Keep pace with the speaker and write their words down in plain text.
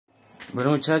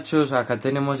Bueno muchachos, acá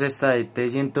tenemos esta de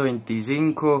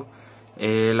T125,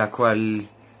 la cual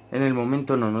en el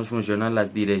momento no nos funcionan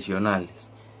las direccionales.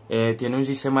 Tiene un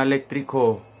sistema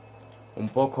eléctrico un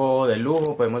poco de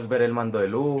lujo, podemos ver el mando de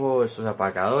lujo, estos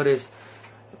apagadores.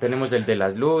 Tenemos el de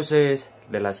las luces,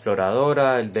 de la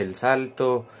exploradora, el del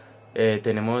salto,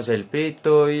 tenemos el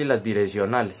pito y las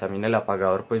direccionales, también el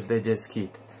apagador pues de jet ski.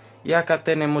 Y acá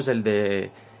tenemos el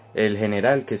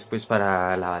general, que es pues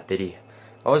para la batería.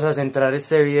 Vamos a centrar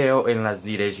este video en las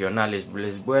direccionales.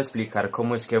 Les voy a explicar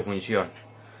cómo es que funciona.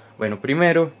 Bueno,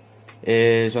 primero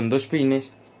son dos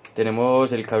pines.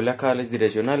 Tenemos el cable acá, las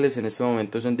direccionales. En este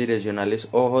momento son direccionales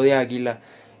ojo de águila.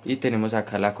 Y tenemos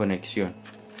acá la conexión.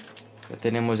 Ya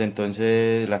tenemos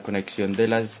entonces la conexión de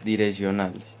las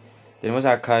direccionales. Tenemos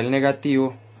acá el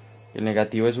negativo. El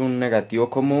negativo es un negativo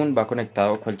común, va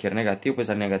conectado a cualquier negativo, pues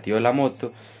al negativo de la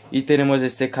moto. Y tenemos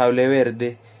este cable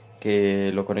verde, que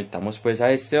lo conectamos pues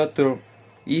a este otro,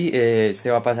 y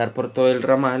este va a pasar por todo el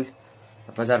ramal,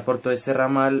 va a pasar por todo este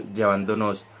ramal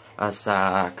llevándonos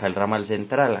hasta acá el ramal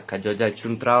central. Acá yo ya he hecho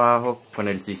un trabajo con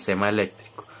el sistema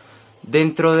eléctrico.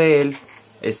 Dentro de él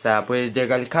está, pues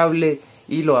llega el cable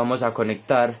y lo vamos a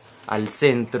conectar al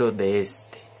centro de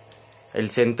este. El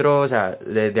centro, o sea,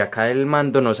 desde acá del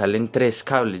mando nos salen tres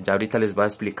cables, ya ahorita les voy a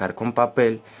explicar con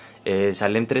papel.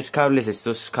 Salen tres cables,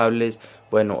 estos cables,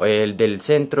 bueno, el del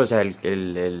centro, o sea,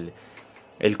 el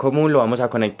común lo vamos a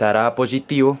conectar a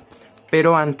positivo,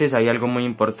 pero antes hay algo muy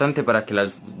importante para que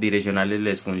las direccionales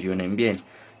les funcionen bien.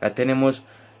 Ya tenemos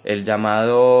el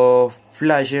llamado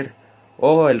flasher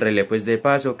o el relé pues de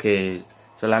paso, que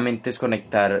solamente es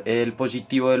conectar el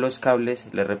positivo de los cables,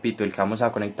 les repito, el que vamos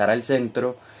a conectar al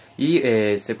centro, y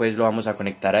este pues lo vamos a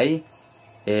conectar ahí.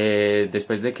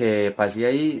 Después de que pase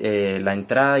ahí, la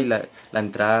entrada la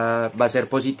entrada va a ser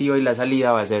positiva y la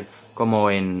salida va a ser como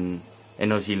en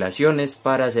oscilaciones,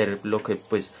 para hacer lo que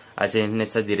pues hacen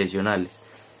estas direccionales.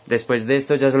 Después de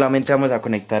esto ya solamente vamos a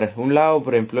conectar un lado,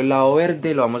 por ejemplo el lado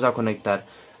verde lo vamos a conectar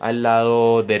al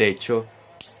lado derecho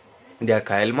de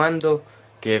acá del mando,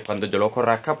 que cuando yo lo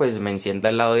corra acá pues me encienda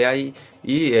el lado de ahí,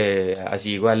 y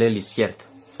así igual el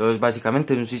izquierdo. Eso es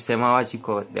básicamente un sistema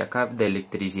básico de acá de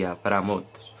electricidad para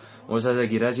motos. Vamos a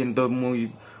seguir haciendo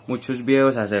muchos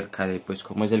videos acerca de pues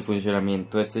cómo es el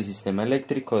funcionamiento de este sistema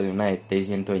eléctrico de una de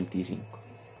T125.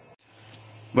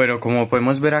 Bueno, como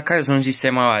podemos ver acá es un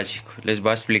sistema básico, les voy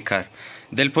a explicar.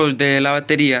 De la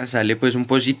batería sale pues un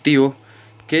positivo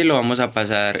que lo vamos a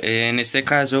pasar, en este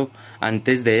caso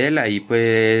antes de él, ahí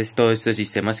pues todos estos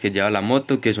sistemas que lleva la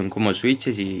moto, que son como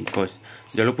switches y cosas.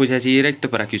 Yo lo puse así directo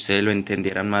para que ustedes lo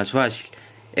entendieran más fácil.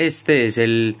 Este es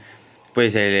el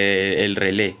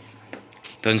relé.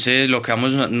 Entonces lo que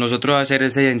vamos nosotros a hacer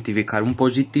es identificar un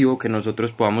positivo que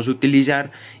nosotros podamos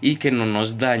utilizar y que no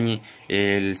nos dañe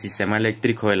el sistema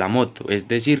eléctrico de la moto, es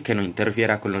decir, que no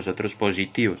interfiera con los otros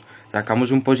positivos.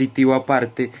 Sacamos un positivo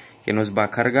aparte que nos va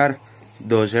a cargar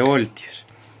 12 voltios.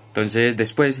 Entonces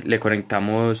después le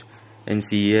conectamos en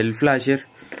sí el flasher,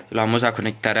 lo vamos a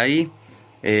conectar ahí,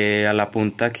 a la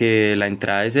punta que la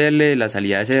entrada es L, la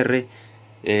salida es R.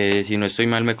 Si no estoy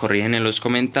mal me corrigen en los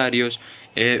comentarios.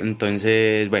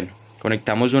 Entonces bueno,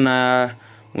 conectamos una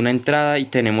entrada y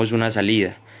tenemos una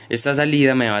salida. Esta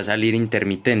salida me va a salir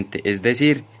intermitente, es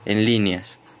decir, en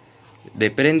líneas de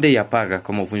prende y apaga,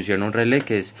 como funciona un relé,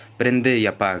 que es prende y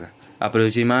apaga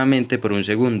aproximadamente por un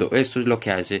segundo. Esto es lo que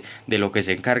hace, de lo que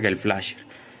se encarga el flasher.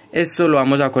 Esto lo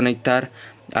vamos a conectar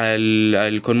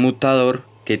al conmutador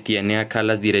que tiene acá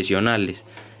las direccionales.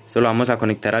 Esto lo vamos a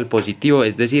conectar al positivo,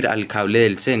 es decir, al cable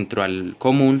del centro, al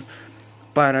común,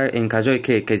 para en caso de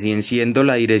que si enciendo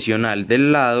la direccional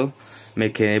del lado,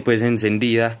 me quede pues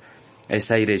encendida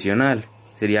esta direccional.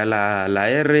 Sería la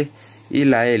R y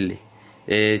la L.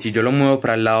 Si yo lo muevo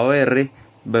para el lado R,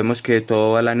 vemos que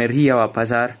toda la energía va a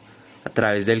pasar a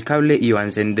través del cable y va a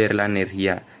encender la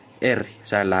energía R, o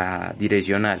sea la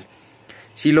direccional.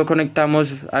 Si lo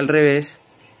conectamos al revés,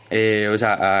 o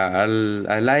sea a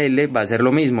la L, va a ser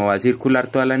lo mismo, va a circular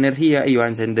toda la energía y va a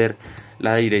encender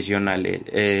la direccional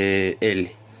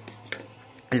L.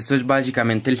 Esto es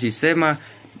básicamente el sistema.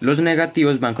 Los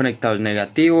negativos van conectados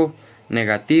negativo,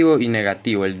 negativo y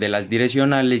negativo. El de las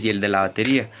direccionales y el de la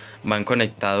batería van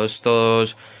conectados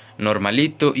todos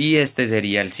normalito, y este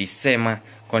sería el sistema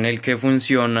con el que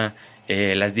funciona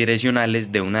las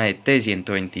direccionales de una de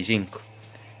T125.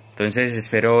 Entonces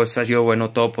espero esto ha sido bueno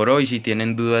todo por hoy. Si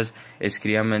tienen dudas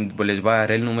escríbanme, les voy a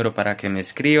dar el número para que me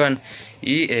escriban.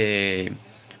 Y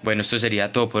bueno, esto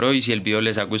sería todo por hoy. Si el video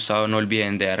les ha gustado no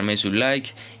olviden de darme su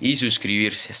like y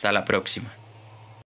suscribirse. Hasta la próxima.